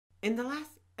In the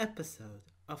last episode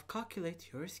of Calculate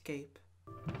Your Escape...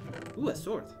 Ooh, a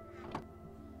sword.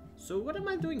 So what am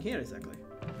I doing here exactly?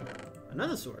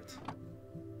 Another sword.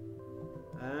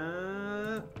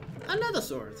 Another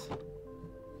sword.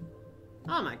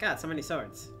 Oh my god, so many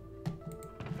swords.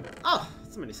 Oh,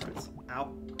 so many swords.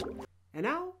 Ow. And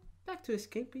now, back to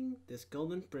escaping this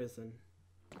golden prison.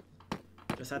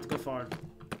 Just had to go far.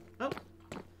 Oh.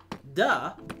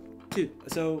 Duh. Two.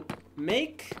 So,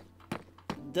 make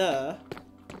the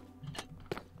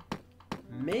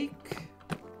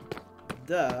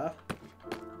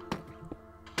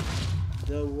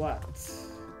what?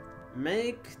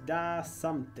 Make the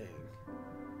something.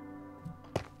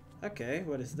 Okay,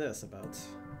 what is this about?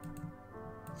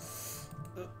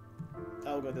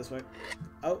 I'll go this way.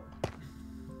 Oh.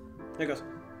 There it goes.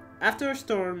 After a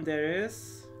storm, there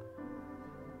is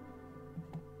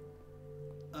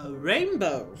a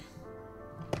rainbow.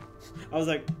 I was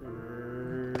like,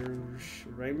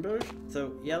 rainbow?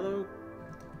 So, yellow,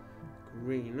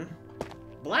 green.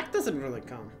 Black doesn't really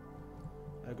count.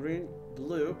 Green,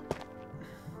 blue.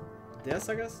 This,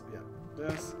 I guess? Yeah,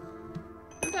 this.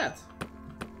 And that.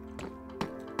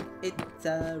 It's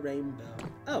a rainbow.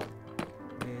 Oh.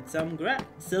 It's some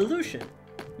solution.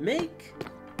 Make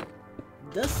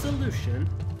the solution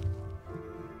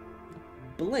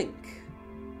blink.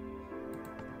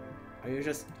 Are you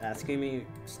just asking me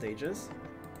stages?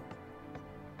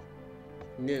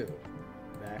 No.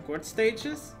 Backward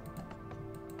stages?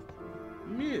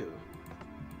 No.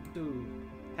 To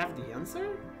have the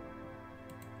answer?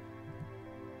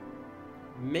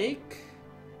 Make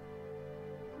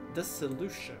the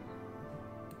solution.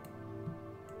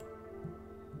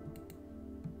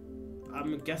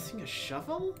 I'm guessing a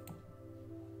shovel?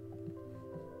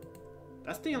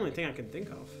 That's the only thing I can think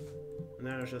of. And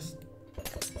then I'll just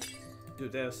do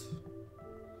this.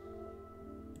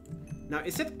 Now,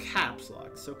 is it caps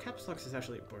lock? So caps lock is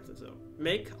actually important. So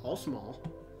make all small.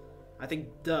 I think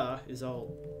the is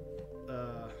all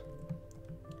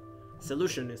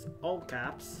solution is all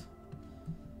caps.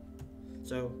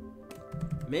 So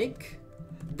make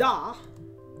the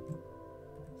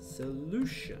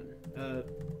solution.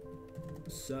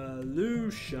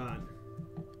 Solution.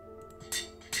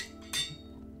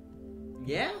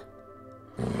 Yeah?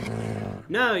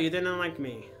 No, you didn't like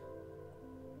me.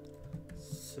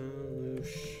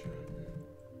 Solution.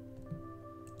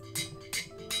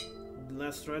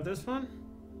 Let's try this one.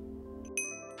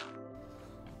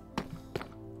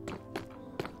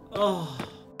 Oh.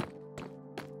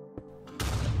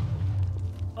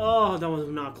 Oh, that was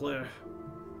not clear.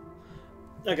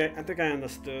 Okay, I think I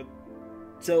understood.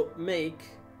 So make,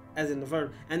 as in the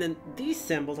verb, and then these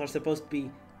symbols are supposed to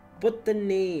be, put the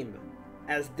name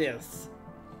as this.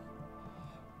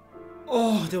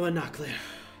 Oh, they were not clear.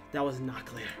 That was not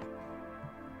clear.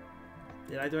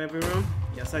 Did I do every room?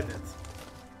 Yes, I did.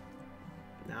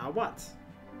 Now what?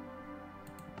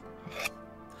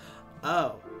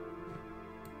 Oh.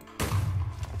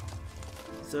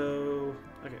 So,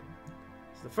 okay.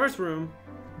 So the first room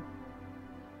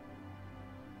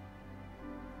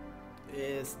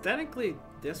is technically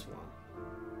this one.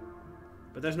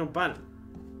 But there's no button.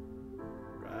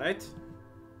 Right?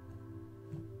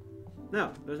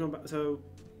 No, there's no button. So,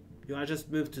 you want to just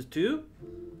move to 2?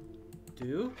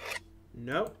 2?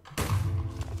 Nope.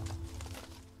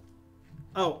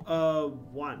 Oh,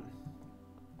 1.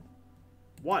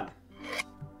 1.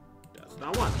 That's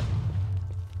not 1.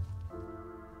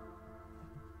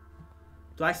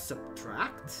 Do I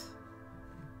subtract?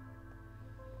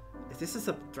 Is this a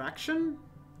subtraction?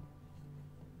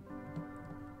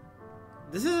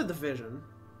 This is a division.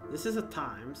 This is a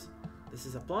times. This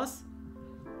is a plus.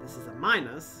 This is a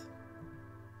minus.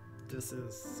 This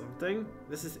is something.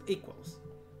 This is equals.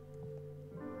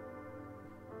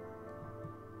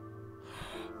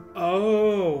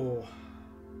 Oh.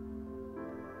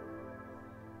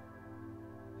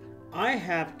 I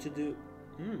have to do...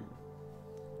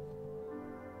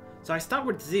 So I start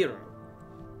with 0.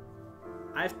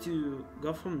 I have to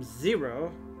go from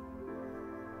 0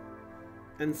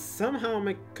 and somehow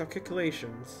make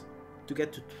calculations to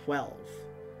get to 12.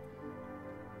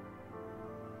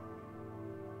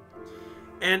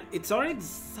 And it's already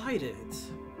decided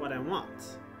what I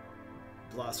want.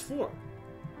 Plus 4.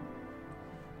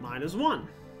 Minus 1.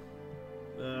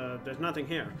 There's nothing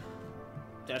here.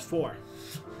 There's 4.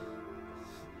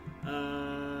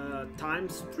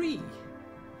 Times 3.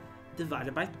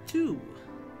 Divided by 2.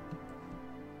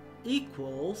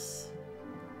 Equals...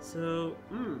 So,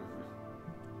 Well,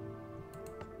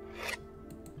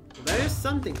 there is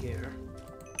something here.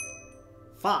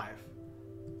 5.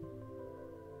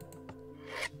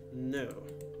 No.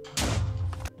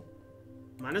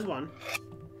 minus 1.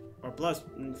 Or plus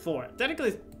 4. Technically,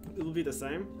 it will be the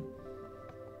same.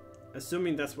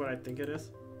 Assuming that's what I think it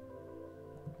is.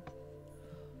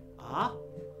 Ah.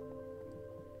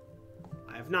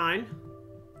 I have 9.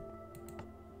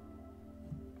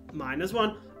 Minus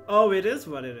 1. Oh, it is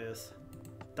what it is.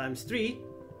 Times 3.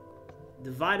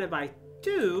 Divided by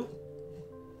 2.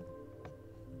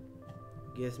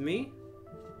 Gives me...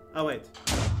 Oh, wait.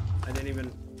 I didn't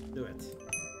even do it.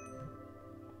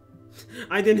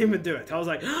 I didn't even do it. I was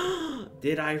like,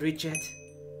 did I reach it?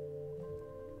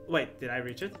 Wait, did I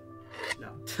reach it? No.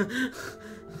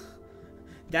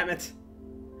 Damn it.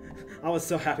 I was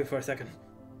so happy for a second.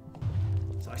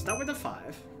 So I start with a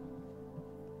 5.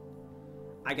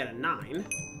 I get a 9.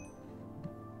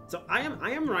 So I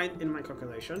am right in my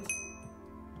calculations.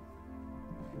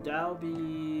 That'll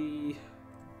be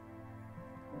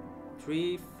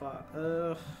 3,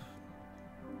 5.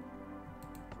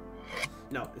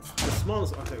 No, it's the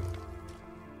smallest. Okay.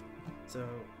 So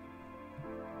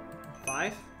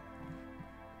 5.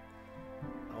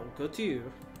 I'll go to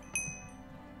you.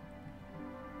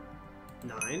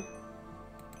 9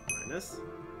 minus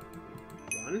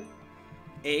 1.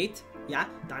 8. Yeah,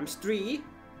 times 3.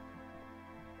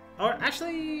 Or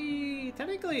actually,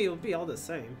 technically, it'll be all the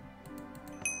same.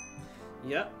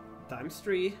 Yep, times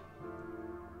 3.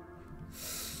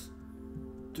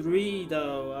 3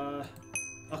 though.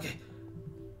 Okay.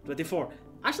 24.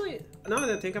 Actually, now that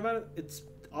I think about it, it's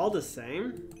all the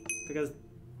same because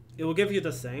it will give you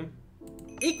the same.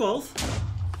 Equals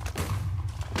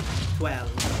 12.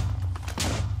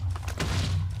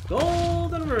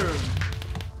 Golden room.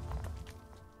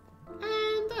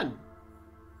 And done.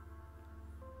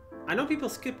 I know people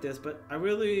skip this, but I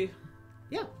really...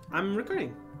 Yeah, I'm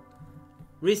recording.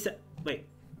 Reset. Wait,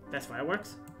 that's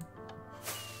fireworks?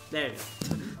 There it is.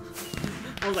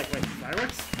 I was like, wait,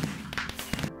 fireworks?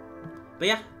 But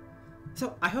yeah,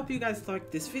 so I hope you guys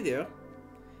liked this video.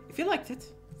 If you liked it,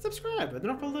 subscribe and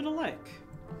drop a little like.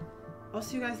 I'll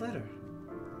see you guys later.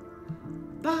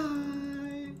 Bye!